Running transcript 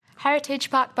Heritage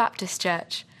Park Baptist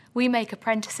Church. We make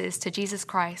apprentices to Jesus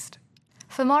Christ.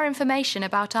 For more information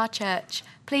about our church,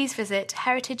 please visit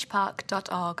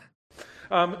heritagepark.org.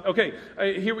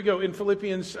 Here we go in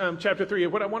Philippians chapter 3.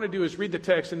 What I want to do is read the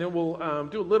text, and then we'll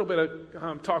do a little bit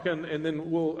of talking, and then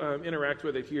we'll interact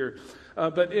with it here.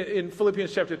 But in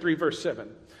Philippians chapter 3, verse 7,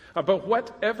 but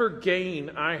whatever gain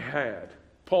I had,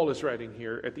 Paul is writing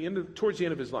here towards the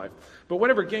end of his life. But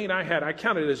whatever gain I had, I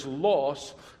counted as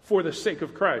loss for the sake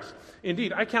of Christ.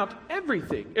 Indeed, I count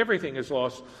everything as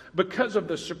loss because of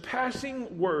the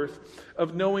surpassing worth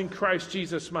of knowing Christ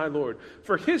Jesus my Lord.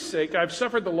 For his sake, I've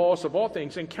suffered the loss of all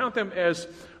things and count them as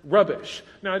rubbish.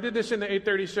 Now, I did this in the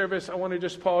 8:30 service. I want to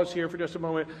just pause here for just a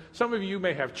moment. Some of you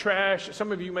may have trash.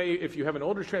 Some of you may, if you have an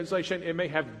older translation, it may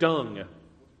have dung.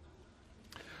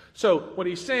 So what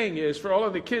he's saying is, for all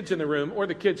of the kids in the room or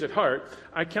the kids at heart,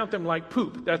 I count them like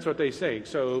poop. That's what they say.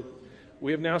 So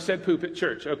we have now said poop at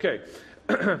church. Okay.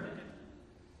 Count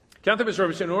them as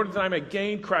rubbish in order that I may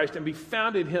gain Christ and be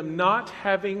found in him, not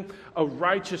having a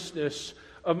righteousness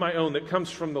of my own that comes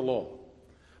from the law,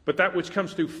 but that which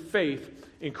comes through faith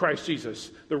in Christ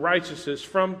Jesus, the righteousness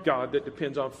from God that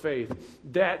depends on faith,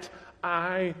 that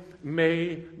I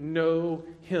may know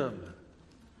him.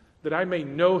 That I may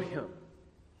know him.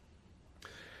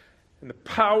 And the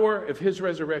power of his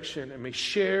resurrection, and may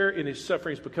share in his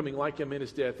sufferings, becoming like him in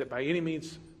his death, that by any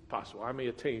means possible I may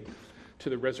attain to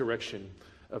the resurrection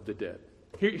of the dead.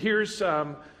 Here's,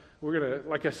 we're going to,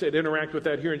 like I said, interact with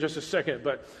that here in just a second,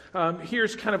 but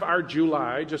here's kind of our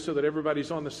July, just so that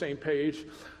everybody's on the same page.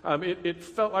 It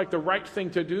felt like the right thing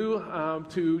to do,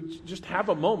 to just have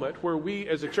a moment where we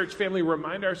as a church family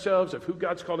remind ourselves of who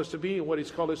God's called us to be and what he's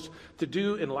called us to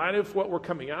do in light of what we're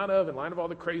coming out of, in light of all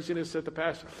the craziness that the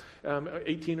past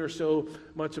 18 or so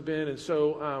months have been. And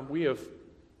so we have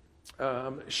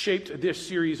shaped this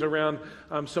series around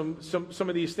some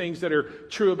of these things that are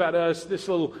true about us. This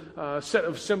little set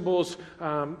of symbols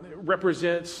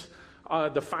represents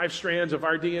the 5 strands of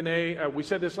our DNA. We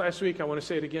said this last week. I want to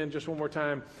say it again just one more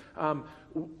time.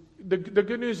 The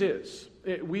good news is,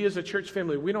 we as a church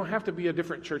family, we don't have to be a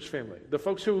different church family. The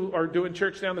folks who are doing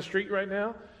church down the street right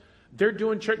now, they're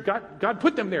doing church. God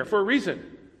put them there for a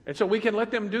reason. And so we can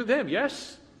let them do them,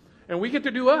 yes? And we get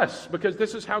to do us, because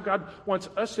this is how God wants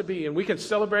us to be. And we can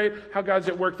celebrate how God's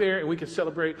at work there, and we can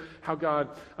celebrate how God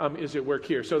is at work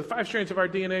here. So the 5 strands of our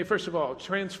DNA, first of all,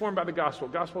 transformed by the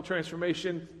gospel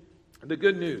transformation, the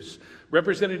good news,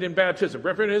 represented in baptism,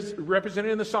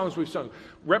 represented in the songs we've sung,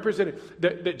 represented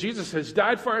that Jesus has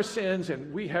died for our sins,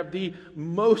 and we have the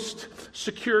most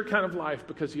secure kind of life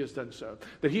because he has done so.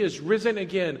 That he has risen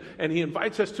again, and he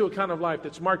invites us to a kind of life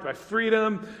that's marked by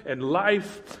freedom and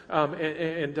life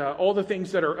and all the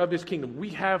things that are of his kingdom. We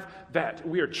have that.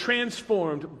 We are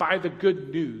transformed by the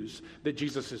good news that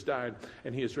Jesus has died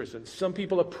and he has risen. Some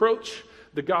people approach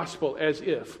the gospel as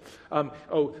if,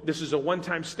 this is a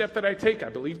one-time step that I take. I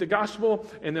believe the gospel,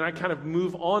 and then I kind of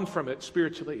move on from it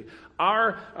spiritually.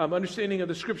 Our understanding of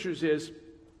the scriptures is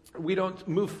we don't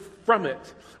move from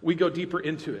it. We go deeper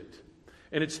into it.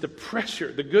 And it's the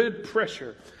pressure, the good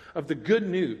pressure of the good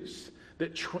news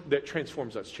that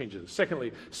transforms us, changes us.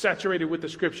 Secondly, saturated with the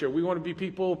scripture. We want to be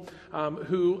people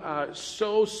who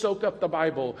so soak up the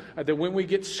Bible that when we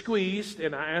get squeezed,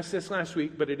 and I asked this last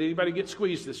week, but did anybody get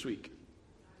squeezed this week?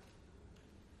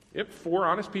 Yep, 4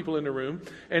 honest people in the room.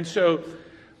 And so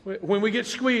when we get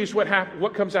squeezed,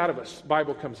 what comes out of us?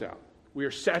 Bible comes out. We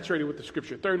are saturated with the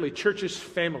scripture. Thirdly, church is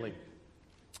family.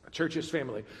 Church is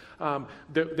family.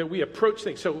 That we approach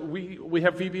things. So we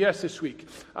have VBS this week.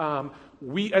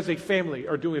 We as a family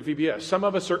are doing a VBS. Some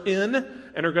of us are in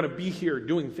and are going to be here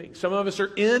doing things. Some of us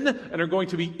are in and are going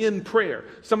to be in prayer.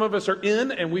 Some of us are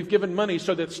in and we've given money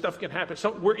so that stuff can happen.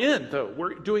 So we're in, though.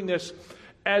 We're doing this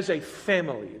as a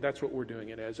family. That's what we're doing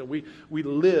it as. And we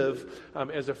live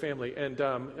as a family. And,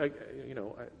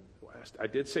 I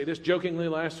did say this jokingly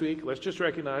last week. Let's just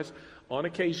recognize, on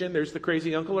occasion, there's the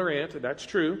crazy uncle or aunt. That's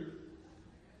true.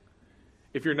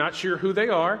 If you're not sure who they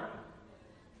are,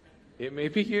 it may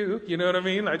be you. You know what I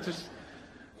mean?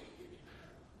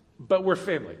 But we're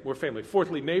family. We're family.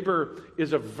 Fourthly, neighbor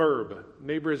is a verb.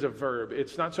 Neighbor is a verb.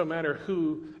 It's not so much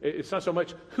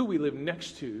who we live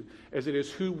next to as it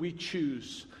is who we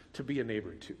choose to be a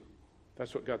neighbor to.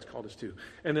 That's what God's called us to.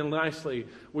 And then lastly,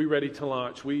 we're ready to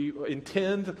launch. We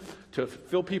intend to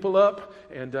fill people up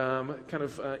and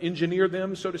engineer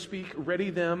them, so to speak, ready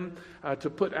them to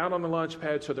put out on the launch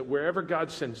pad so that wherever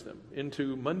God sends them,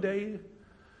 into Monday,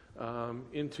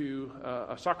 into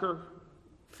a soccer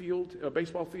field, a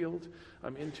baseball field,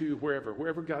 into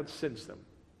wherever God sends them,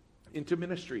 into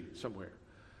ministry somewhere,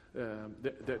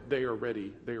 that they are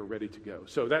ready to go.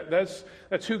 So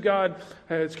that's who God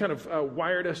has kind of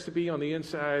wired us to be on the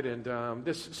inside. And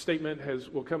this statement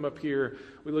will come up here.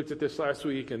 We looked at this last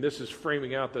week, and this is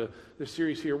framing out the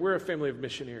series here. We're a family of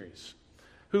missionaries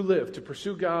who live to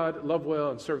pursue God, love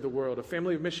well, and serve the world. A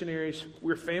family of missionaries.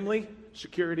 We're family,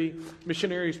 security,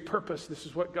 missionaries, purpose. This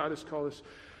is what God has called us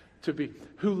to be.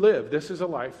 Who live, this is a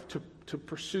life, to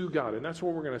pursue God. And that's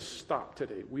where we're going to stop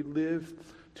today. We live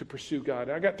to pursue God.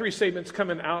 I got 3 statements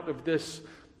coming out of this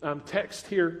text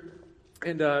here,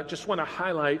 and just want to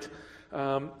highlight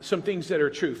some things that are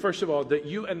true. First of all, that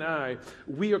you and I,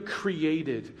 we are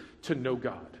created to know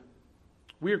God.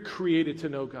 We are created to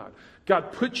know God.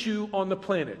 God put you on the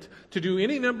planet to do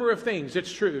any number of things,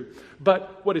 it's true.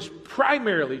 But what is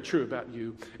primarily true about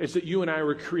you is that you and I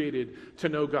were created to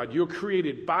know God. You're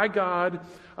created by God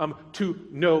to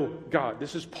know God.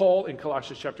 This is Paul in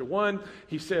Colossians chapter 1.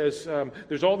 He says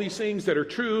there's all these things that are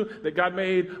true that God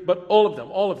made, but all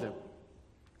of them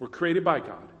were created by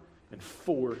God and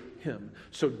for Him.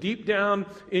 So deep down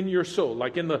in your soul,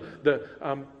 like in the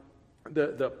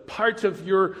parts of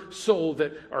your soul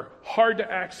that are hard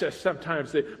to access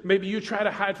sometimes, that maybe you try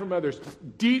to hide from others,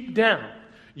 deep down,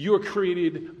 you are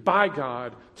created by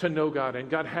God to know God. And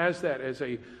God has that as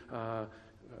I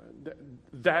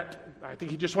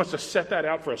think He just wants to set that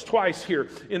out for us twice here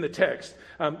in the text.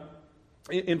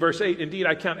 In verse 8, indeed,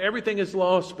 I count everything as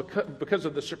loss because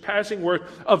of the surpassing worth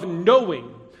of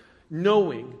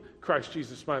knowing Christ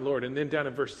Jesus my Lord. And then down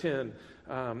in verse 10,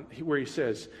 where he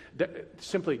says,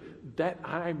 simply, that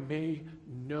I may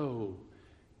know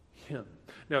Him.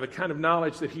 Now, the kind of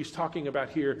knowledge that he's talking about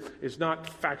here is not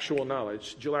factual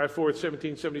knowledge. July 4th,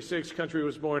 1776, country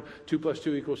was born, 2 +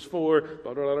 2 = 4,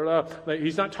 blah, blah, blah, blah.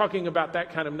 He's not talking about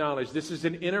that kind of knowledge. This is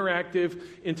an interactive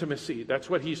intimacy. That's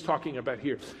what he's talking about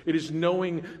here. It is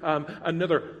knowing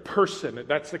another person.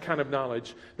 That's the kind of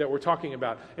knowledge that we're talking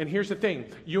about. And here's the thing.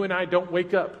 You and I don't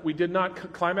wake up. We did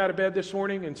not climb out of bed this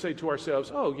morning and say to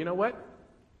ourselves, oh, you know what?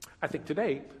 I think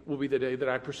today will be the day that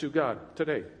I pursue God.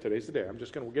 Today's the day. I'm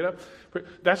just going to get up.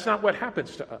 That's not what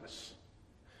happens to us.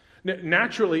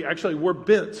 Naturally, actually, we're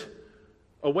bent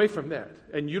away from that.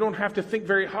 And you don't have to think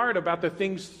very hard about the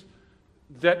things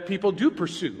that people do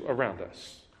pursue around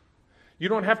us. You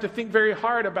don't have to think very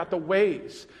hard about the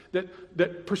ways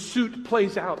that pursuit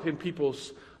plays out in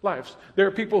people's lives. There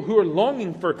are people who are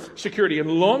longing for security and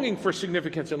longing for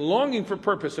significance and longing for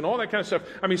purpose and all that kind of stuff.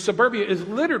 I mean, suburbia is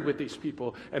littered with these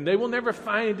people, and they will never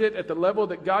find it at the level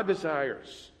that God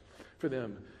desires for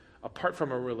them apart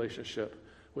from a relationship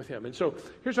with Him. And so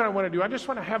here's what I want to do. I just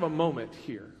want to have a moment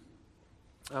here.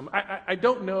 I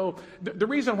don't know. The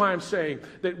reason why I'm saying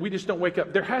that we just don't wake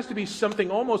up, there has to be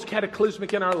something almost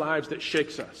cataclysmic in our lives that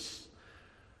shakes us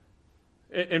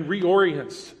and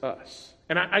reorients us.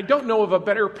 And I don't know of a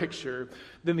better picture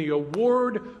than the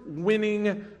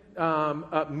award-winning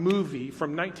movie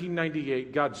from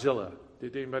 1998, Godzilla.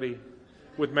 Did anybody,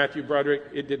 with Matthew Broderick?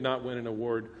 It did not win an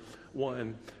award.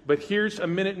 Won. But here's a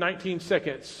minute, 19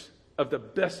 seconds of the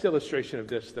best illustration of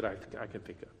this that I can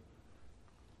think of.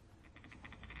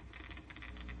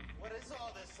 What is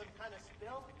all this? Some kind of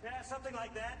spill? Yeah, something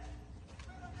like that.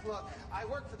 Look, I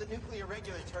work for the Nuclear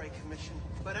Regulatory Commission,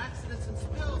 but accidents and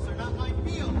spills are not my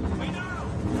field. We know!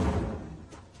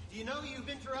 Do you know you've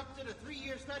interrupted a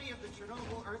 3-year study of the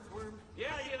Chernobyl earthworm?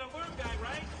 Yeah, you're the worm guy,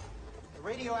 right? The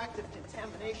radioactive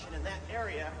contamination in that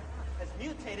area has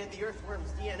mutated the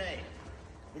earthworm's DNA.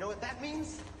 You know what that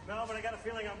means? No, but I got a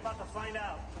feeling I'm about to find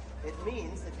out. It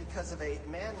means that because of a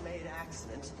man-made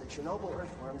accident, the Chernobyl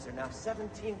earthworms are now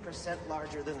 17%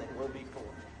 larger than they were before.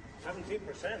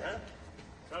 17%, huh?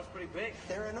 Sounds pretty big.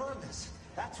 They're enormous.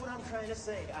 That's what I'm trying to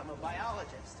say. I'm a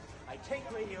biologist. I take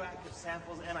radioactive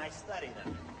samples and I study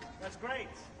them. That's great.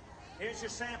 Here's your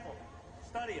sample.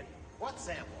 Study it. What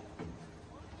sample?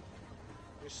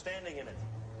 You're standing in it.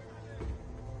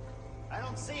 I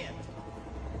don't see it.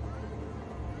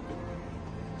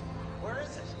 Where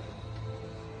is it?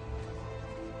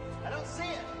 I don't see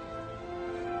it.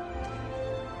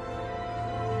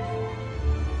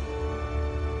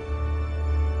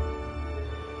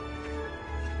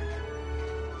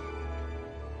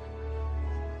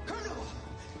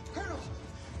 Colonel!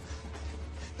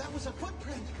 That was a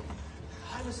footprint.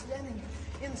 I was standing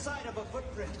inside of a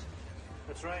footprint.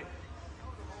 That's right.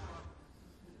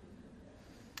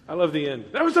 I love the end.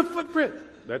 That was a footprint.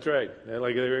 That's right.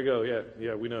 Like, there we go.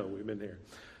 Yeah, we know. We've been there.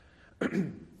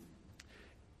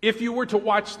 If you were to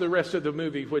watch the rest of the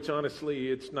movie, which honestly,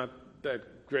 it's not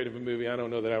that great of a movie, I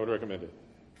don't know that I would recommend it.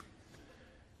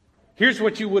 Here's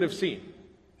what you would have seen.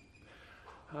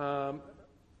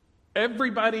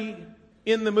 Everybody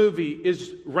in the movie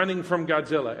is running from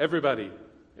Godzilla? Everybody.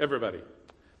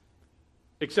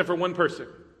 Except for one person.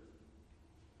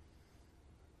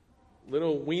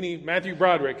 Little weenie Matthew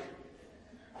Broderick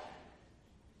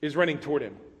is running toward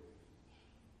him.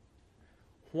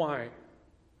 Why?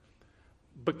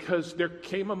 Because there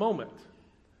came a moment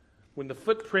when the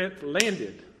footprint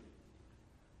landed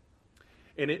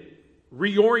and it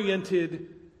reoriented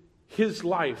his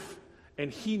life,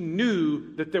 and he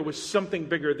knew that there was something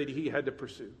bigger that he had to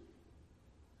pursue.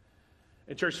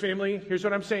 And church family, here's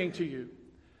what I'm saying to you.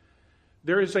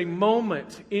 There is a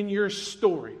moment in your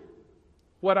story,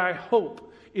 what I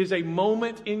hope is a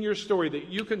moment in your story that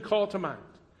you can call to mind,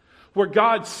 where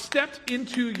God stepped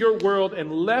into your world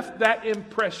and left that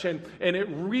impression, and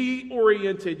it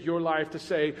reoriented your life to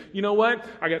say, you know what?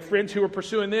 I got friends who are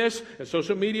pursuing this, and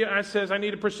social media says I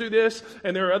need to pursue this,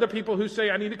 and there are other people who say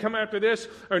I need to come after this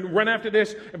or run after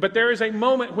this. But there is a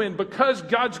moment when, because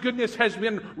God's goodness has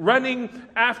been running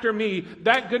after me,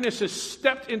 that goodness has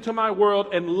stepped into my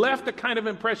world and left a kind of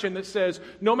impression that says,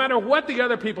 no matter what the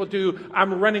other people do,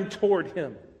 I'm running toward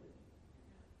Him.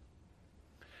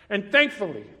 And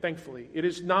thankfully, it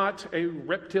is not a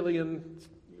reptilian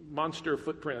monster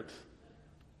footprint.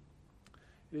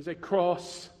 It is a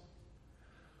cross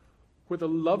where the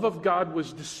love of God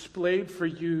was displayed for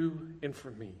you and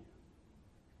for me.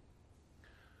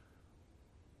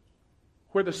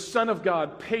 Where the Son of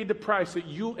God paid the price that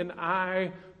you and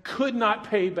I could not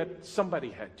pay, but somebody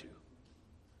had to.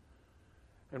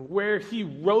 And where He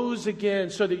rose again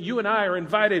so that you and I are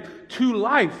invited to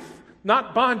life.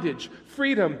 Not bondage,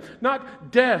 freedom,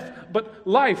 not death, but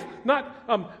life. Not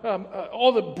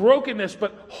all the brokenness,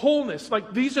 but wholeness.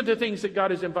 Like, these are the things that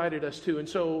God has invited us to. And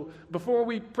so before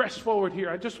we press forward here,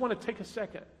 I just want to take a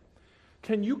second.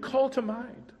 Can you call to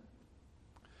mind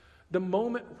the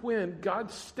moment when God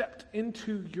stepped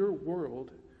into your world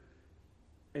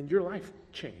and your life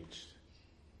changed?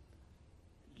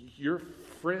 Your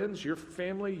friends, your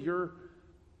family, your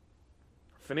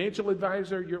financial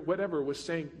advisor, your whatever, was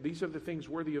saying, these are the things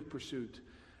worthy of pursuit.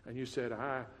 And you said,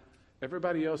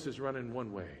 everybody else is running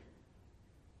one way.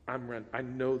 I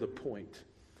know the point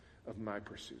of my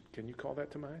pursuit. Can you call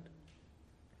that to mind?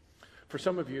 For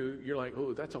some of you, you're like,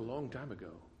 oh, that's a long time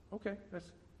ago. Okay,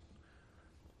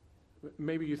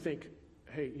 maybe you think,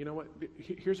 hey, you know what?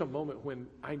 Here's a moment when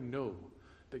I know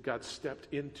that God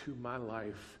stepped into my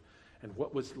life, and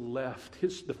what was left,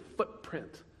 the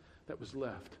footprint that was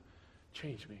left,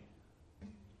 changed me. Can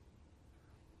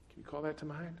you call that to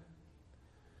mind?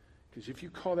 Because if you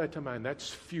call that to mind, that's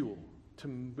fuel to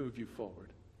move you forward.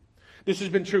 This has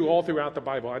been true all throughout the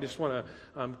Bible. I just want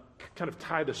to kind of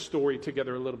tie the story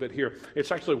together a little bit here.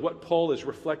 It's actually what Paul is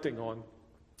reflecting on.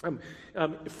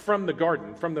 From the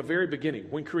garden, from the very beginning,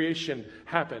 when creation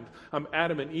happened,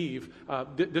 Adam and Eve,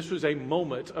 this was a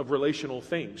moment of relational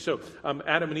things. So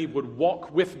Adam and Eve would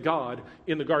walk with God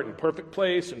in the garden, perfect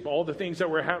place, and all the things that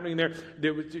were happening there.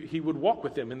 He would walk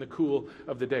with them in the cool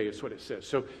of the day, is what it says.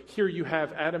 So here you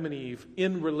have Adam and Eve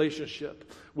in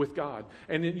relationship with God.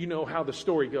 And then you know how the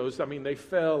story goes. I mean, they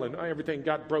fell and everything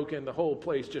got broken. The whole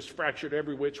place just fractured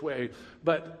every which way.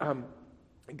 But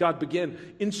God began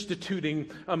instituting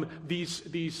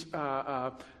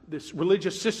this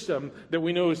religious system that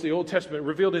we know is the Old Testament,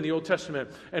 revealed in the Old Testament.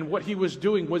 And what He was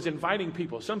doing was inviting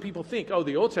people. Some people think,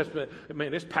 the Old Testament,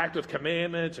 man, it's packed with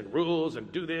commandments and rules and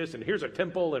do this and here's a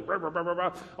temple and blah, blah, blah, blah,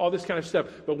 blah, all this kind of stuff.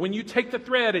 But when you take the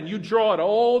thread and you draw it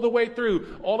all the way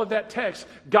through all of that text,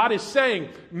 God is saying,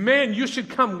 man, you should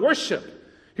come worship.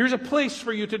 Here's a place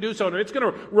for you to do so. And it's going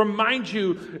to remind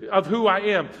you of who I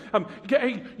am.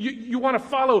 Hey, you want to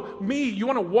follow me. You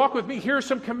want to walk with me. Here are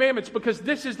some commandments, because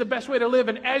this is the best way to live.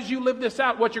 And as you live this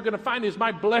out, what you're going to find is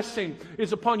my blessing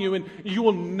is upon you, and you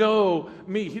will know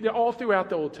me. All throughout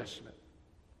the Old Testament,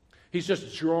 He's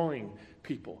just drawing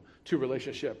people to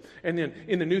relationship. And then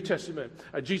in the New Testament,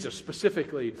 Jesus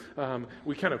specifically,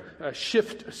 we kind of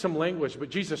shift some language, but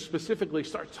Jesus specifically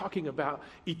starts talking about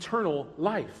eternal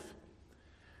life.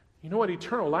 You know what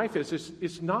eternal life is?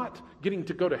 It's not getting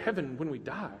to go to heaven when we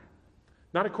die.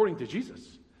 Not according to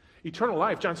Jesus. Eternal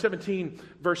life, John 17,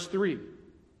 verse 3,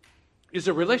 is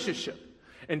a relationship.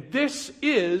 And this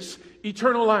is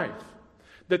eternal life.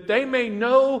 That they may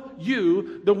know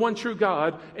you, the one true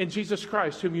God, and Jesus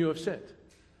Christ, whom you have sent.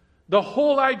 The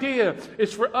whole idea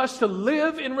is for us to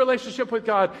live in relationship with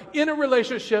God, in a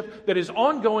relationship that is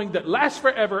ongoing, that lasts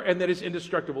forever, and that is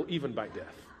indestructible even by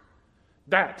death.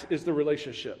 That is the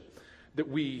relationship that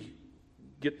we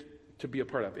get to be a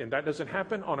part of. And that doesn't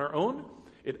happen on our own.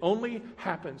 It only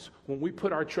happens when we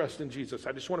put our trust in Jesus.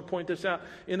 I just want to point this out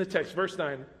in the text. Verse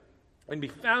 9, and be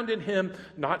found in him,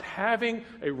 not having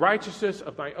a righteousness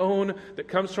of my own that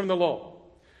comes from the law,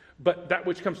 but that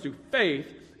which comes through faith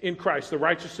in Christ, the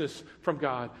righteousness from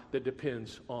God that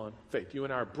depends on faith. You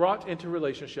and I are brought into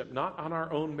relationship not on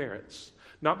our own merits,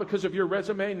 not because of your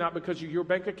resume, not because of your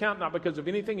bank account, not because of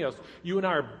anything else. You and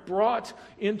I are brought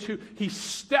into, he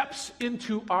steps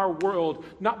into our world,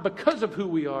 not because of who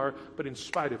we are, but in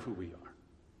spite of who we are.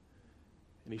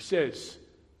 And he says,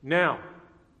 now,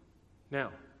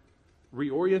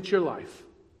 reorient your life,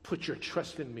 put your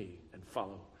trust in me, and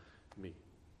follow me.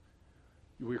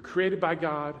 We were created by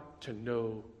God to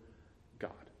know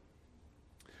God.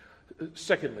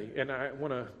 Secondly, and I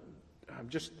want to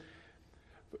just,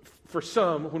 for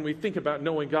some, when we think about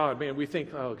knowing God, man, we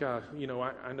think, oh, God,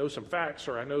 I know some facts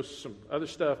or I know some other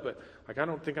stuff, but I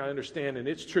don't think I understand. And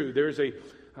it's true. There's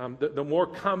the more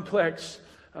complex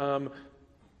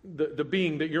the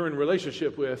being that you're in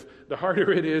relationship with, the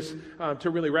harder it is to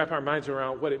really wrap our minds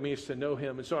around what it means to know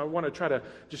him. And so I want to try to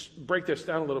just break this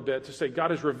down a little bit to say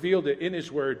God has revealed it in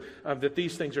his word that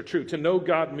these things are true. To know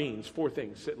God means four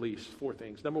things, at least four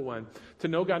things. Number one, to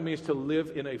know God means to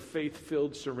live in a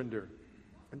faith-filled surrender.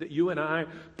 That you and I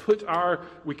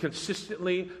we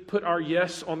consistently put our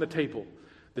yes on the table.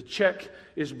 The check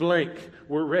is blank.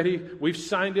 We're ready. We've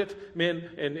signed it, man,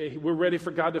 and we're ready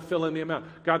for God to fill in the amount.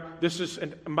 God, this is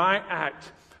my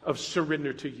act of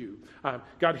surrender to you.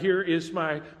 God, here is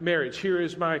my marriage. Here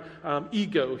is my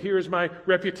ego. Here is my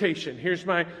reputation. Here's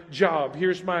my job.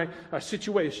 Here's my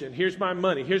situation. Here's my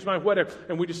money. Here's my whatever.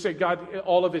 And we just say, God,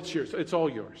 all of it's yours. It's all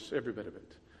yours, every bit of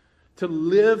it. To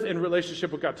live in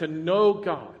relationship with God, to know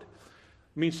God,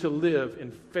 means to live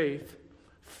in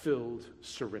faith-filled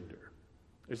surrender.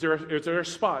 Is there a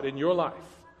spot in your life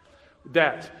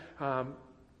that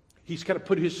he's kind of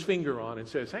put his finger on and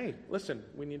says, hey, listen,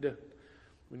 we need to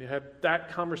have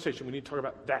that conversation. We need to talk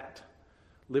about that.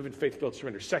 Live in faith-filled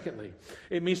surrender. Secondly,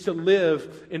 it means to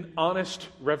live in honest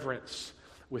reverence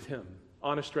with him.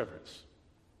 Honest reverence.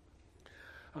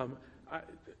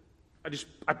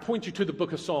 I point you to the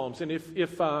book of Psalms, and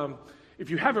if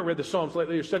you haven't read the Psalms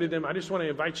lately or studied them, I just want to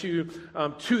invite you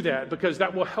to that, because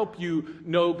that will help you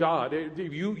know God.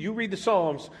 If you read the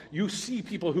Psalms, you see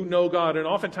people who know God, and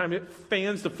oftentimes it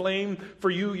fans the flame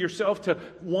for you yourself to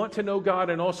want to know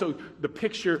God, and also the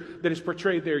picture that is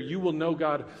portrayed there, you will know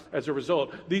God as a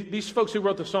result. These folks who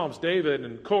wrote the Psalms, David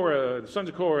and Korah, and the sons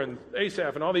of Korah, and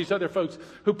Asaph, and all these other folks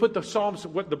who put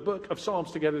the book of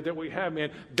Psalms together that we have,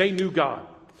 man, they knew God.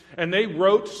 And they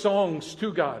wrote songs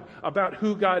to God about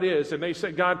who God is. And they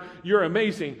said, God, you're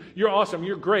amazing. You're awesome.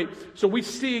 You're great. So we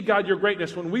see, God, your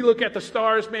greatness. When we look at the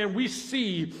stars, man, we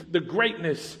see the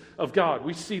greatness of God.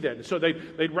 We see that. And so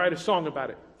they'd write a song about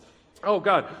it. Oh,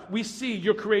 God, we see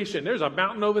your creation. There's a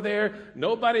mountain over there.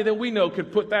 Nobody that we know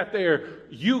could put that there.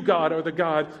 You, God, are the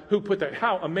God who put that.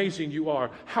 How amazing you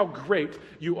are. How great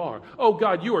you are. Oh,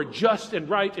 God, you are just and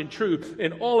right and true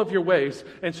in all of your ways.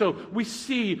 And so we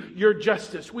see your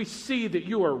justice. We see that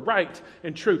you are right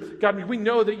and true. God, we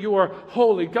know that you are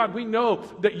holy. God, we know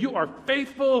that you are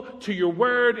faithful to your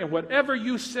word, and whatever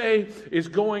you say is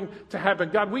going to happen.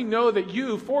 God, we know that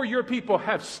you, for your people,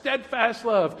 have steadfast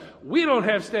love. We don't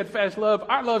have steadfast love.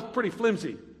 Our love's pretty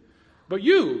flimsy. But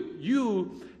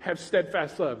you have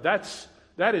steadfast love.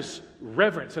 That is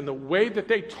reverence. And the way that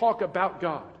they talk about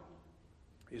God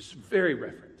is very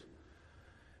reverent.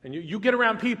 And you get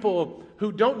around people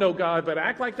who don't know God but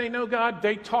act like they know God,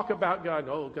 they talk about God.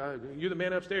 Oh, God, you're the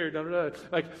man upstairs. Da, da, da.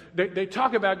 Like they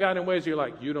talk about God in ways you're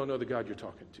like, you don't know the God you're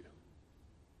talking to.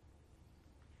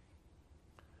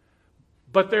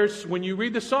 But when you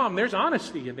read the psalm, there's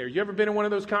honesty in there. You ever been in one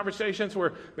of those conversations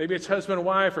where maybe it's husband and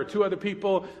wife or two other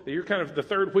people, that you're kind of the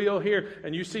third wheel here,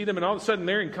 and you see them and all of a sudden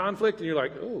they're in conflict and you're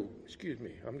like, oh, excuse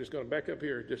me, I'm just going to back up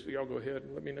here. Just y'all go ahead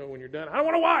and let me know when you're done. I don't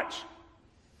want to watch.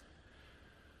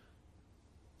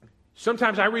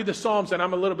 Sometimes I read the Psalms and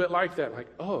I'm a little bit like that. Like,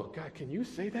 oh, God, can you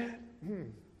say that?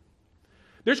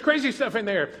 There's crazy stuff in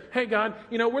there. Hey, God,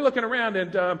 we're looking around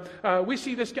and we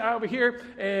see this guy over here.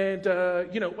 And,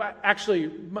 actually,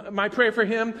 my prayer for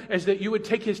him is that you would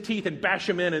take his teeth and bash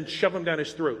him in and shove them down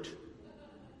his throat.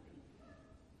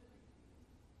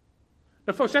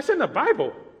 Now, folks, that's in the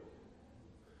Bible.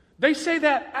 They say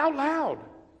that out loud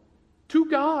to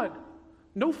God.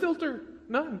 No filter,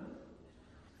 none.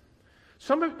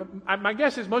 My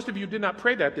guess is most of you did not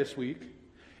pray that this week.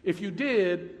 If you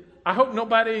did, I hope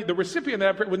the recipient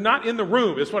of that was not in the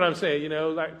room, is what I'm saying,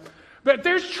 But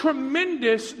there is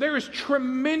tremendous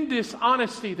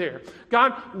honesty there.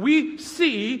 God, we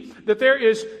see that there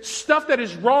is stuff that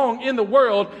is wrong in the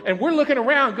world, and we're looking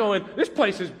around going, this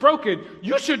place is broken.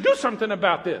 You should do something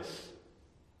about this.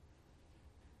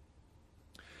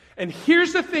 And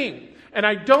here's the thing, and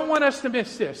I don't want us to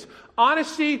miss this.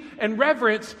 Honesty and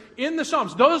reverence in the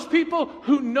Psalms. Those people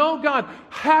who know God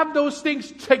have those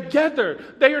things together.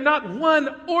 They are not one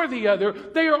or the other.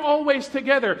 They are always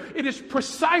together. It is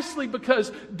precisely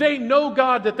because they know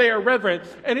God that they are reverent.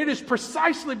 And it is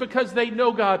precisely because they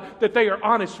know God that they are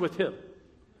honest with Him.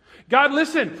 God,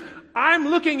 listen, I'm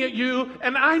looking at you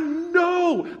and I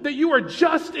know that you are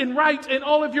just and right in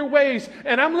all of your ways.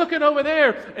 And I'm looking over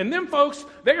there and them folks,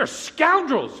 they are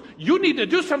scoundrels. You need to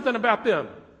do something about them.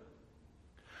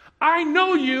 I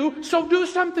know you, so do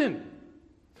something.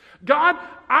 God,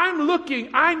 I'm looking,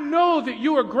 I know that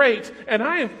you are great, and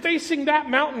I am facing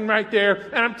that mountain right there,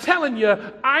 and I'm telling you,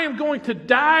 I am going to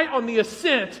die on the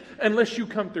ascent unless you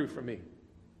come through for me.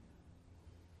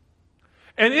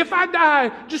 And if I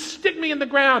die, just stick me in the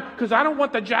ground, because I don't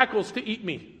want the jackals to eat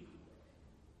me.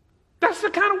 That's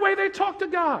the kind of way they talk to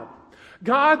God.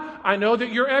 God, I know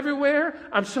that you're everywhere.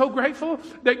 I'm so grateful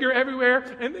that you're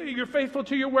everywhere, and that you're faithful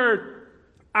to your word.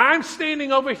 I'm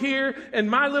standing over here in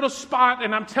my little spot,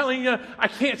 and I'm telling you, I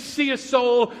can't see a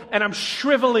soul, and I'm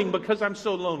shriveling because I'm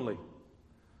so lonely.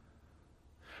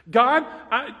 God,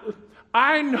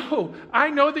 I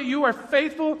know that you are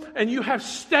faithful, and you have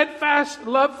steadfast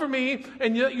love for me,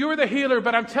 and you're the healer,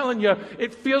 but I'm telling you,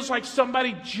 it feels like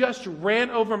somebody just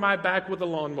ran over my back with a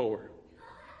lawnmower.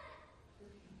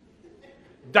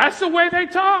 That's the way they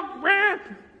talk, man.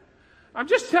 I'm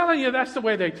just telling you, that's the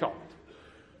way they talk.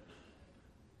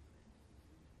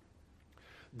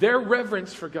 Their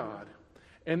reverence for God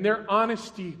and their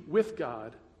honesty with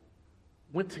God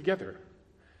went together.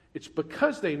 It's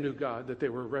because they knew God that they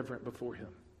were reverent before Him.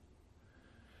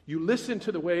 You listen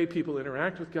to the way people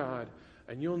interact with God,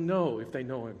 and you'll know if they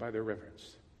know Him by their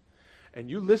reverence. And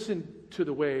you listen to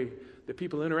the way that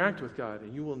people interact with God,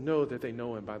 and you will know that they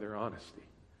know Him by their honesty.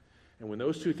 And when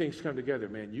those two things come together,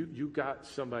 man, you got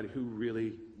somebody who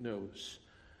really knows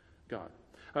God.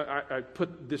 I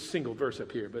put this single verse up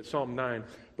here, but Psalm 9,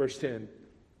 verse 10.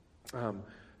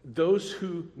 Those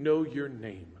who know your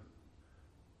name,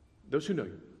 those who know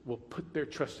you, will put their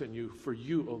trust in you. For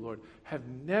you, O Lord, have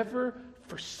never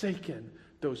forsaken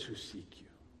those who seek you.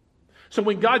 So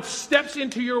when God steps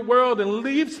into your world and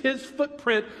leaves His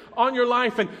footprint on your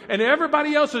life, and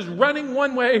everybody else is running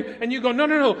one way, and you go,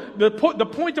 no, the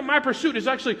point of my pursuit is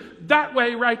actually that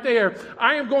way right there.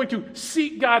 I am going to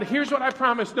seek God. Here's what I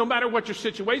promise. No matter what your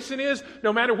situation is,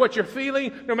 no matter what you're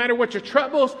feeling, no matter what your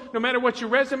troubles, no matter what your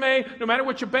resume, no matter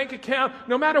what your bank account,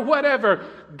 no matter whatever,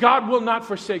 God will not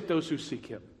forsake those who seek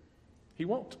Him. He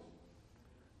won't.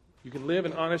 You can live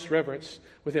in honest reverence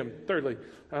with Him. Thirdly,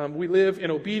 we live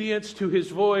in obedience to His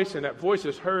voice, and that voice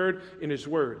is heard in His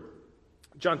word.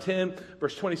 John 10,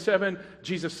 verse 27,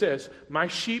 Jesus says, my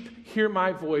sheep hear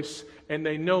my voice, and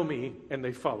they know me, and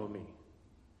they follow me.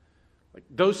 Like,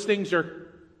 those things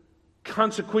are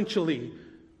consequentially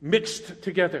mixed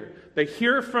together. They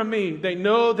hear from me, they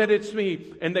know that it's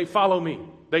me, and they follow me.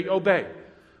 They obey.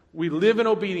 We live in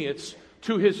obedience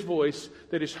to His voice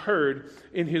that is heard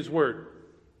in His word.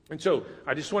 And so,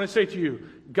 I just want to say to you,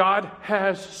 God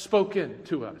has spoken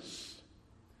to us.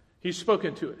 He's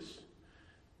spoken to us.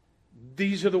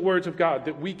 These are the words of God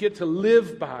that we get to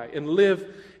live by and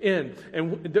live in.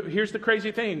 And here's the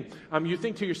crazy thing. You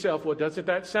think to yourself, well, doesn't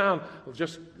that sound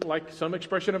just like some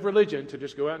expression of religion to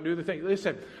just go out and do the thing?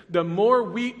 Listen, the more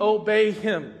we obey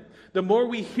Him, the more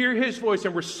we hear His voice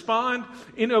and respond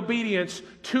in obedience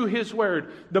to His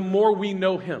word, the more we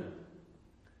know Him.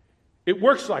 It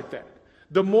works like that.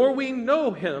 The more we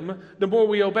know Him, the more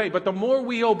we obey. But the more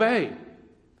we obey,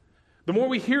 the more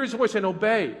we hear His voice and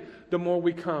obey, the more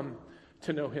we come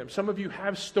to know Him. Some of you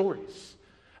have stories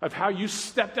of how you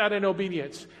stepped out in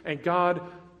obedience and God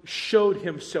showed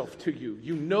Himself to you.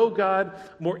 You know God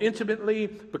more intimately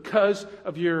because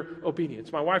of your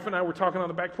obedience. My wife and I were talking on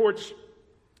the back porch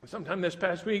sometime this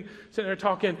past week, sitting there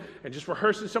talking and just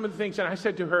rehearsing some of the things. And I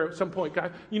said to her at some point,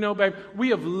 God, you know, babe, we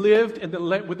have lived in the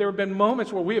land, there have been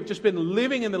moments where we have just been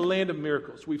living in the land of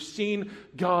miracles. We've seen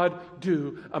God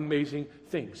do amazing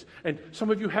things. And some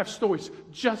of you have stories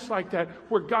just like that,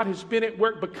 where God has been at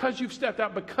work because you've stepped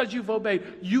out, because you've obeyed.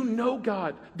 You know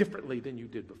God differently than you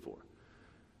did before.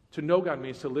 To know God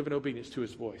means to live in obedience to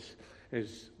His voice,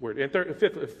 His word. And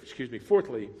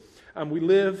fourthly, we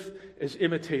live as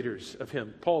imitators of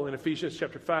Him. Paul in Ephesians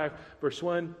chapter 5, verse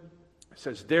 1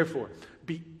 says, therefore,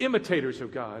 be imitators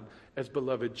of God as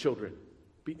beloved children.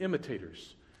 Be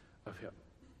imitators of Him.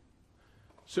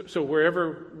 So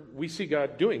wherever we see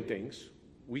God doing things,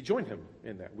 we join Him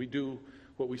in that. We do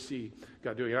what we see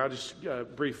God doing. And I'll just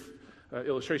brief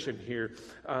illustration here.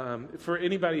 For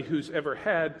anybody who's ever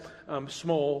had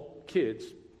small kids,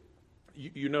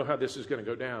 You know how this is going to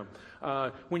go down.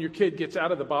 When your kid gets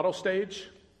out of the bottle stage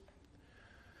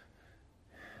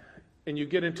and you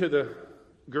get into the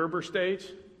Gerber stage,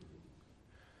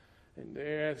 and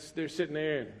they're sitting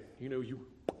there, and you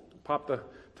pop the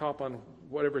top on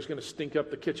whatever's going to stink up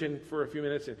the kitchen for a few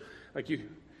minutes, and like you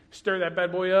stir that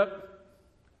bad boy up.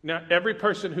 Now, every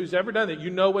person who's ever done that, you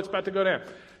know what's about to go down.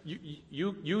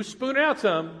 You spoon out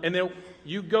some, and then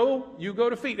you go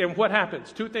to feed, and what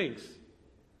happens? Two things.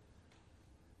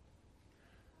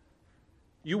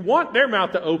 You want their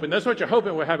mouth to open. That's what you're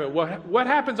hoping will happen. What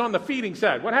happens on the feeding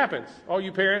side? What happens, all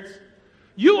you parents?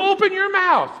 You open your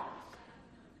mouth.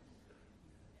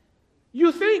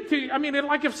 You think,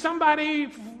 like if somebody,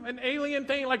 an alien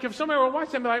thing, like if somebody were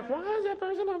watching, be like, why is that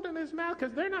person opening his mouth?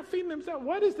 Because they're not feeding themselves.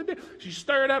 What is the deal? You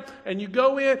stir it up, and you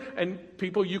go in, and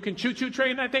people, you can choo-choo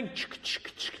train that thing.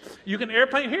 You can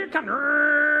airplane, here it comes.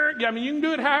 You can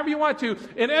do it however you want to.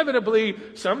 Inevitably,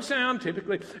 some sound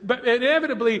typically, but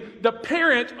inevitably, the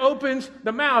parent opens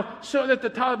the mouth so that the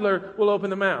toddler will open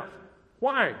the mouth.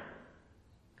 Why?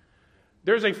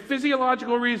 There's a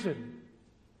physiological reason.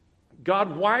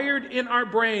 God wired in our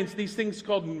brains these things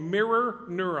called mirror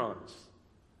neurons.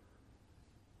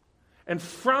 And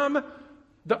from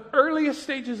the earliest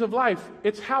stages of life,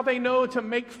 it's how they know to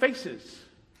make faces.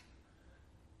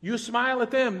 You smile at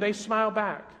them, they smile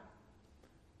back.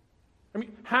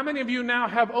 How many of you now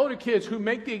have older kids who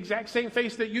make the exact same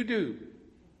face that you do?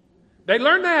 They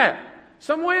learned that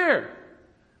somewhere.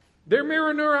 They're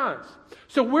mirror neurons.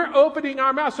 So we're opening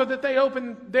our mouths so that they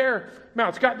open their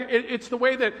mouths. God, it's the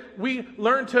way that we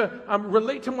learn to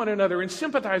relate to one another and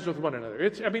sympathize with one another.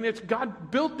 It's God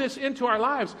built this into our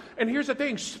lives. And here's the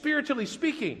thing, spiritually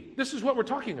speaking, this is what we're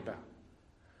talking about.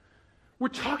 We're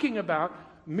talking about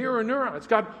mirror neurons.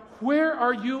 God, where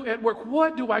are you at work?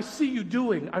 What do I see you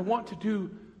doing? I want to do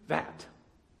that.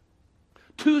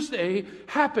 Tuesday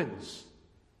happens.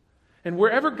 And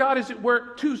wherever God is at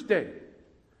work, Tuesday,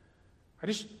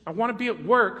 I want to be at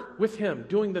work with Him,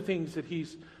 doing the things that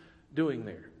He's doing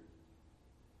there.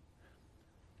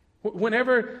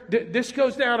 Whenever this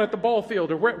goes down at the ball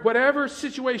field, or whatever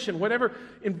situation, whatever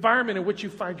environment in which you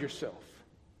find yourself,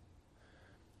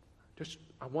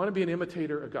 I want to be an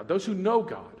imitator of God. Those who know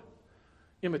God,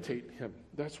 imitate Him.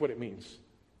 That's what it means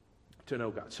to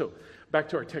know God. So, back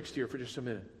to our text here for just a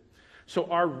minute. So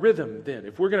our rhythm then,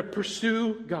 if we're going to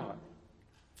pursue God,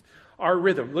 our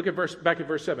rhythm, look at back at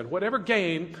verse 7. Whatever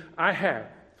gain I had,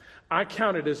 I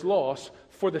counted as loss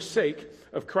for the sake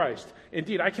of Christ.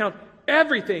 Indeed, I count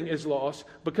everything as loss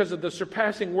because of the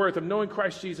surpassing worth of knowing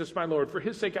Christ Jesus my Lord. For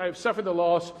His sake I have suffered the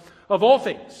loss of all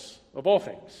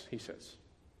things, he says.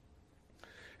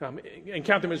 And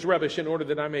count them as rubbish in order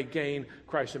that I may gain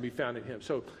Christ and be found in Him.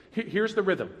 So here's the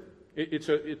rhythm. It's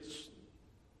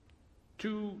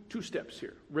two steps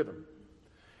here, rhythm.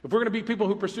 If we're going to be people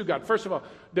who pursue God, first of all,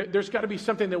 there's got to be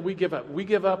something that we give up. We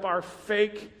give up our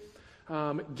fake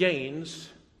gains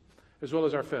as well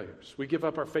as our failures. We give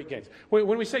up our fake gains.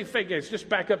 When we say fake gains, just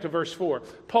back up to verse 4.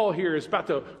 Paul here is about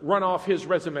to run off his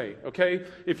resume, okay?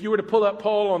 If you were to pull up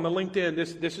Paul on the LinkedIn,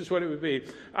 this is what it would be.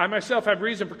 I myself have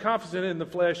reason for confidence in the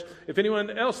flesh. If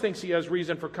anyone else thinks he has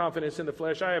reason for confidence in the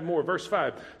flesh, I have more. Verse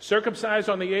 5, circumcised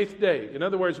on the 8th day. In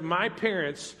other words, my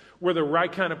parents were the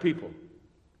right kind of people.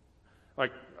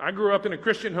 Like, I grew up in a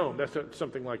Christian home. That's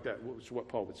something like that, was what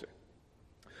Paul would say.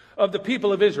 Of the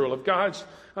people of Israel, of God's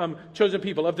chosen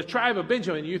people, of the tribe of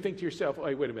Benjamin, you think to yourself,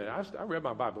 hey, wait a minute, I read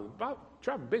my Bible. The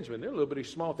tribe of Benjamin, they're a little bitty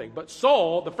small thing. But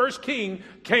Saul, the first king,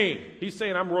 came. He's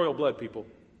saying, I'm royal blood, people.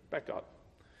 Back up.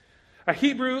 A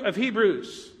Hebrew of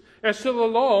Hebrews. As to the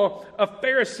law, a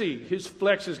Pharisee. His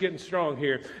flex is getting strong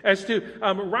here. As to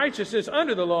righteousness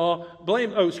under the law,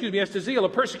 as to zeal, a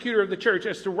persecutor of the church.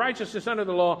 As to righteousness under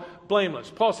the law, blameless.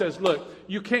 Paul says, look,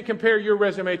 you can't compare your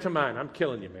resume to mine. I'm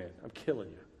killing you, man. I'm killing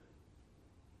you.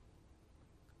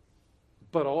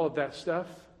 But all of that stuff,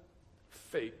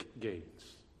 fake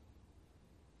gains.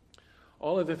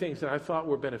 All of the things that I thought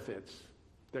were benefits,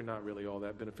 they're not really all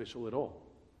that beneficial at all.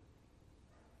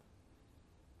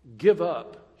 Give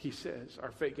up, he says,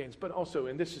 our fake gains. But also,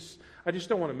 and this is, I just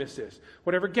don't want to miss this.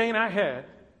 Whatever gain I had,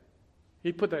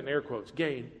 he put that in air quotes,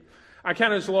 gain. I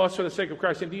count it as loss for the sake of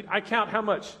Christ. Indeed, I count how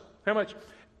much? How much?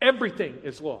 Everything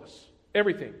is loss.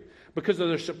 Everything. Because of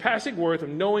the surpassing worth of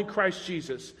knowing Christ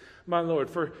Jesus, my Lord.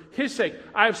 For His sake,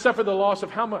 I have suffered the loss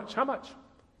of how much? How much?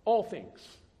 All things.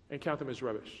 And count them as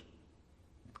rubbish.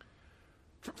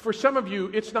 For some of you,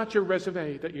 it's not your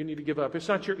resume that you need to give up. It's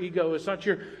not your ego. It's not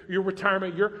your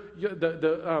retirement,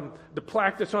 the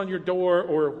plaque that's on your door,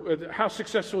 or how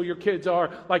successful your kids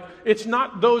are. Like, it's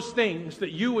not those things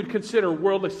that you would consider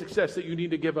worldly success that you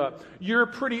need to give up. You're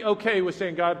pretty okay with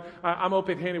saying, God, I'm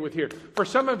open-handed with here. For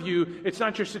some of you, it's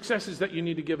not your successes that you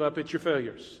need to give up. It's your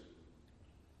failures.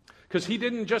 Because he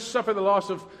didn't just suffer the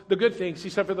loss of the good things. He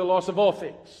suffered the loss of all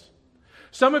things.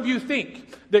 Some of you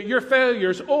think that your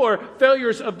failures or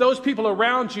failures of those people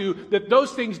around you, that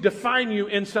those things define you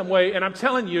in some way. And I'm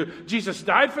telling you, Jesus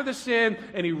died for the sin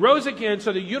and he rose again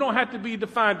so that you don't have to be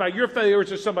defined by your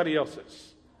failures or somebody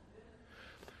else's.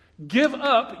 Give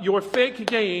up your fake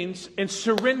gains and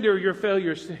surrender your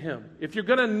failures to him. If you're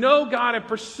going to know God and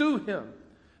pursue him,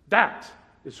 that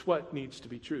is what needs to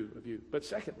be true of you. But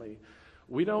secondly,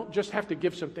 we don't just have to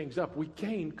give some things up. We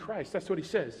gain Christ. That's what he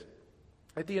says.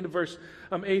 At the end of verse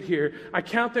 8 here, I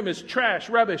count them as trash,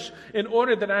 rubbish, in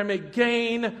order that I may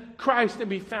gain Christ and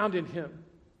be found in him.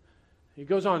 He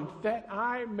goes on, that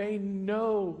I may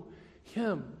know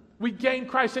him. We gain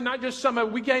Christ, and not just some of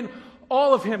it. We gain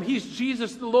all of him. He's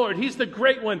Jesus the Lord. He's the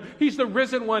great one. He's the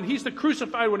risen one. He's the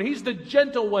crucified one. He's the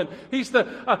gentle one. He's the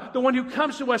one who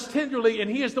comes to us tenderly,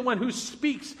 and he is the one who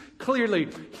speaks clearly.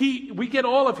 We get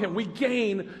all of him. We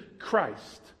gain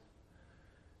Christ.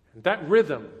 And that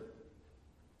rhythm,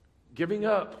 giving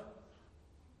up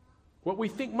what we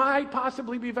think might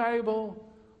possibly be valuable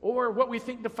or what we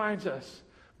think defines us,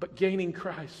 but gaining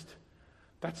Christ.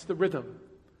 That's the rhythm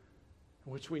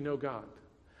in which we know God.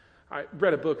 I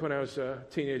read a book when I was a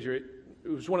teenager. It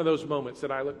was one of those moments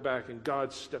that I look back and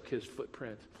God stuck his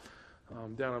footprint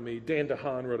down on me. Dan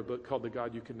DeHaan wrote a book called The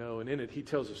God You Can Know, and in it he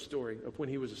tells a story of when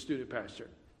he was a student pastor.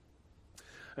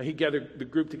 He gathered the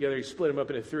group together, he split them up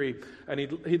into three, and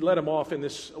he'd let them off in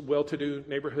this well-to-do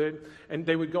neighborhood, and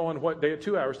they would go on they had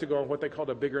 2 hours to go on what they called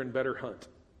a bigger and better hunt.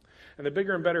 And the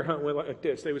bigger and better hunt went like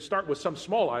this. They would start with some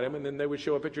small item, and then they would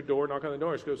show up at your door, knock on the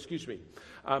door, and go, excuse me,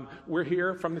 we're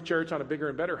here from the church on a bigger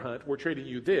and better hunt. We're trading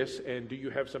you this, and do you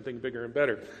have something bigger and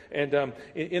better? And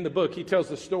in the book, he tells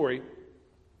the story.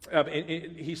 And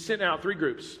he sent out 3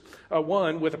 groups,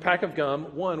 one with a pack of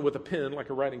gum, one with a pen,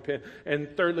 like a writing pen, and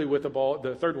thirdly with a ball,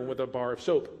 the third one with a bar of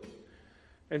soap.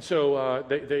 And so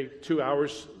they 2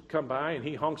 hours come by, and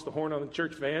he honks the horn on the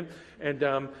church van, and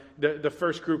the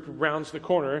first group rounds the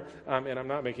corner, and I'm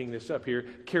not making this up here,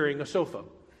 carrying a sofa.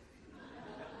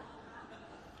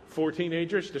 4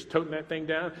 teenagers just toting that thing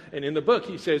down. And in the book,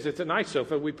 he says it's a nice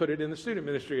sofa. We put it in the student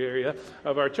ministry area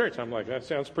of our church. I'm like, that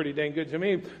sounds pretty dang good to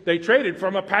me. They traded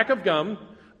from a pack of gum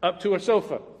up to a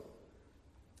sofa.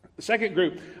 The second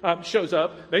group shows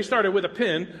up. They started with a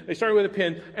pen.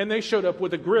 And they showed up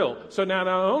with a grill. So now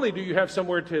not only do you have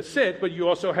somewhere to sit, but you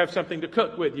also have something to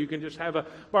cook with. You can just have a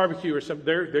barbecue or something.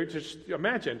 They're just,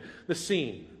 imagine the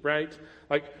scene, right?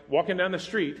 Like walking down the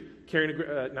street, carrying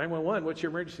a 911. What's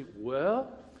your emergency?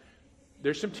 Well,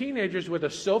 there's some teenagers with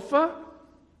a sofa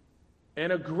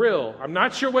and a grill. I'm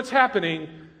not sure what's happening,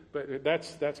 but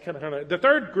that's kind of how. The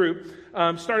third group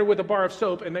started with a bar of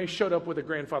soap, and they showed up with a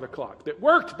grandfather clock that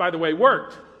worked, by the way,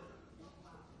 worked.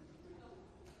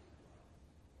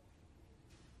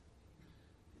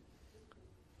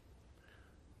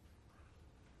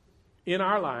 In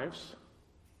our lives,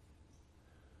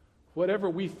 whatever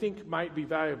we think might be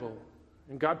valuable,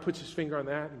 and God puts his finger on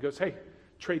that and goes, hey,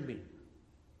 trade me.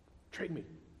 Trade me.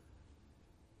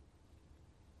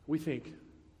 We think,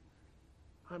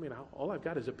 I mean, all I've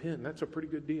got is a pen. That's a pretty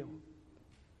good deal.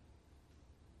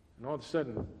 And all of a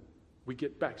sudden, we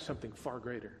get back something far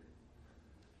greater.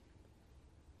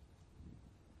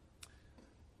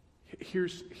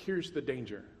 Here's the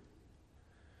danger,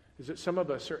 is that some of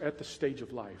us are at the stage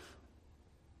of life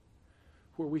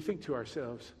where we think to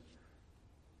ourselves,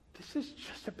 this is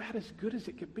just about as good as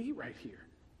it could be right here.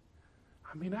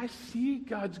 I mean, I see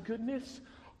God's goodness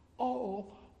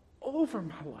all over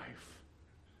my life.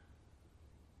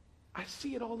 I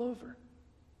see it all over.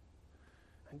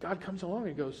 And God comes along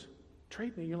and goes,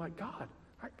 trade me. You're like, God,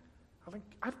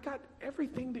 I've got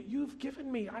everything that you've given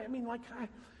me.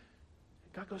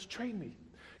 God goes, trade me.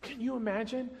 Can you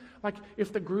imagine? Like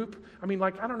if the group, I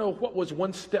don't know what was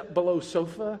one step below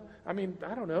sofa. I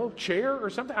don't know, chair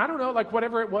or something. I don't know, like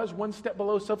whatever it was, one step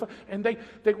below sofa. And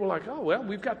they were like, oh, well,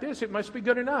 we've got this. It must be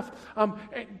good enough.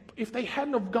 If they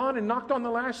hadn't have gone and knocked on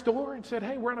the last door and said,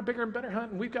 hey, we're on a bigger and better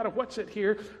hunt and we've got a what's it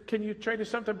here. Can you trade us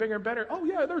something bigger and better? Oh,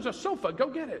 yeah, there's a sofa. Go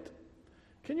get it.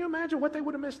 Can you imagine what they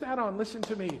would have missed out on? Listen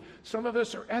to me. Some of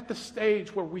us are at the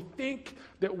stage where we think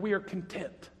that we are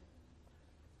content.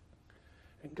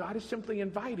 And God is simply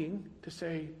inviting to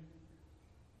say,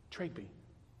 trade me.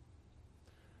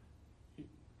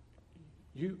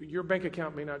 Your bank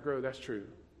account may not grow, that's true.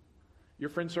 Your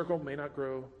friend circle may not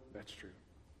grow, that's true.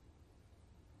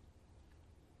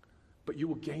 But you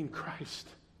will gain Christ.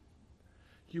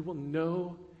 You will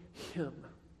know Him.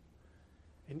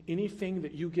 And anything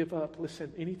that you give up,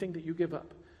 listen, anything that you give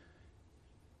up,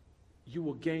 you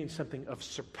will gain something of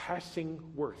surpassing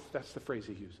worth. That's the phrase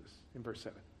he uses in verse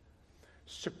 7.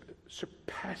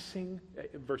 Surpassing,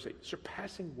 in verse 8,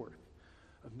 surpassing worth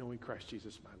of knowing Christ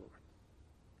Jesus my Lord.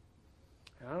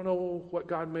 And I don't know what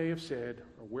God may have said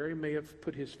or where He may have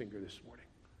put His finger this morning.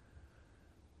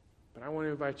 But I want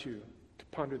to invite you to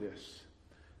ponder this.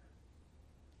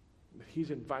 That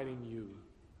He's inviting you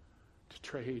to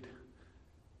trade,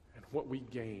 and what we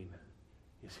gain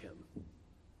is Him.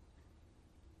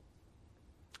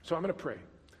 So I'm going to pray.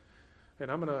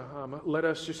 And I'm going to let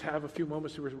us just have a few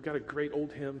moments. We've got a great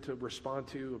old hymn to respond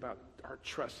to about our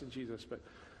trust in Jesus. But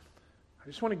I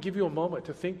just want to give you a moment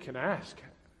to think and ask.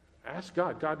 Ask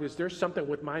God, God, is there something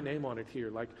with my name on it here?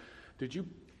 Like, did you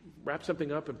wrap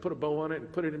something up and put a bow on it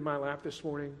and put it in my lap this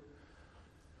morning?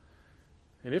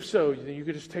 And if so, then you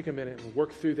could just take a minute and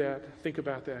work through that, think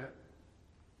about that,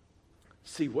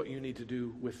 see what you need to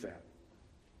do with that.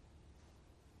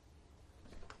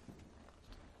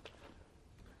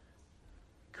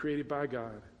 Created by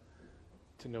God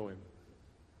to know Him.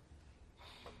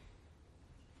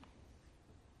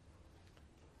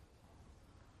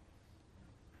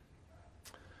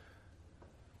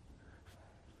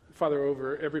 Father,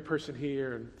 over every person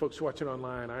here and folks watching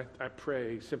online, I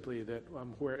pray simply that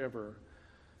wherever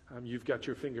you've got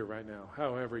your finger right now,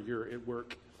 however you're at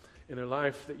work in their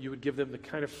life, that you would give them the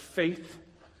kind of faith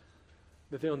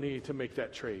that they'll need to make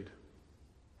that trade.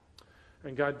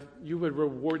 And God, you would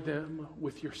reward them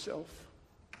with yourself.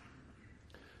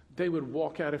 They would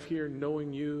walk out of here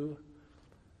knowing you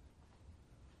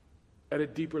at a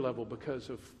deeper level because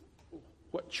of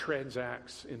what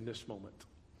transacts in this moment.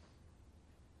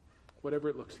 Whatever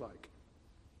it looks like,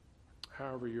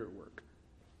 however you're at work.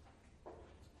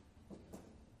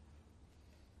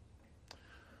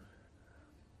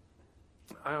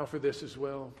 I offer this as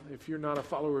well. If you're not a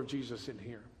follower of Jesus in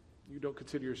here, you don't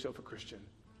consider yourself a Christian.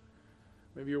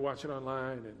 Maybe you're watching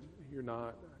online and you're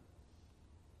not.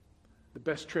 The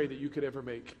best trade that you could ever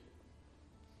make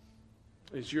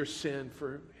is your sin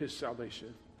for His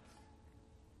salvation.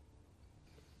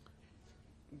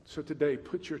 So today,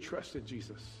 put your trust in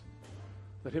Jesus.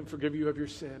 Let Him forgive you of your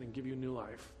sin and give you new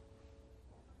life.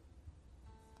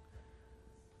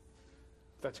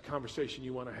 If that's a conversation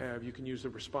you want to have, you can use the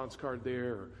response card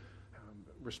there or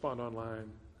respond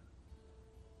online.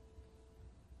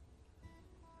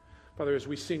 Father, as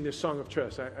we sing this song of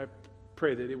trust, I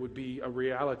pray that it would be a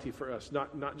reality for us,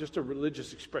 not just a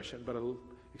religious expression, but an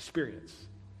experience,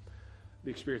 the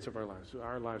experience of our lives.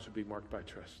 Our lives would be marked by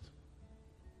trust.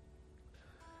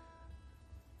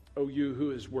 Oh, you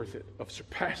who is worth it, of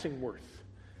surpassing worth,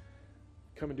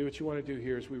 come and do what you want to do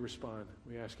here as we respond.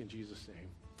 We ask in Jesus' name.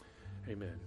 Amen.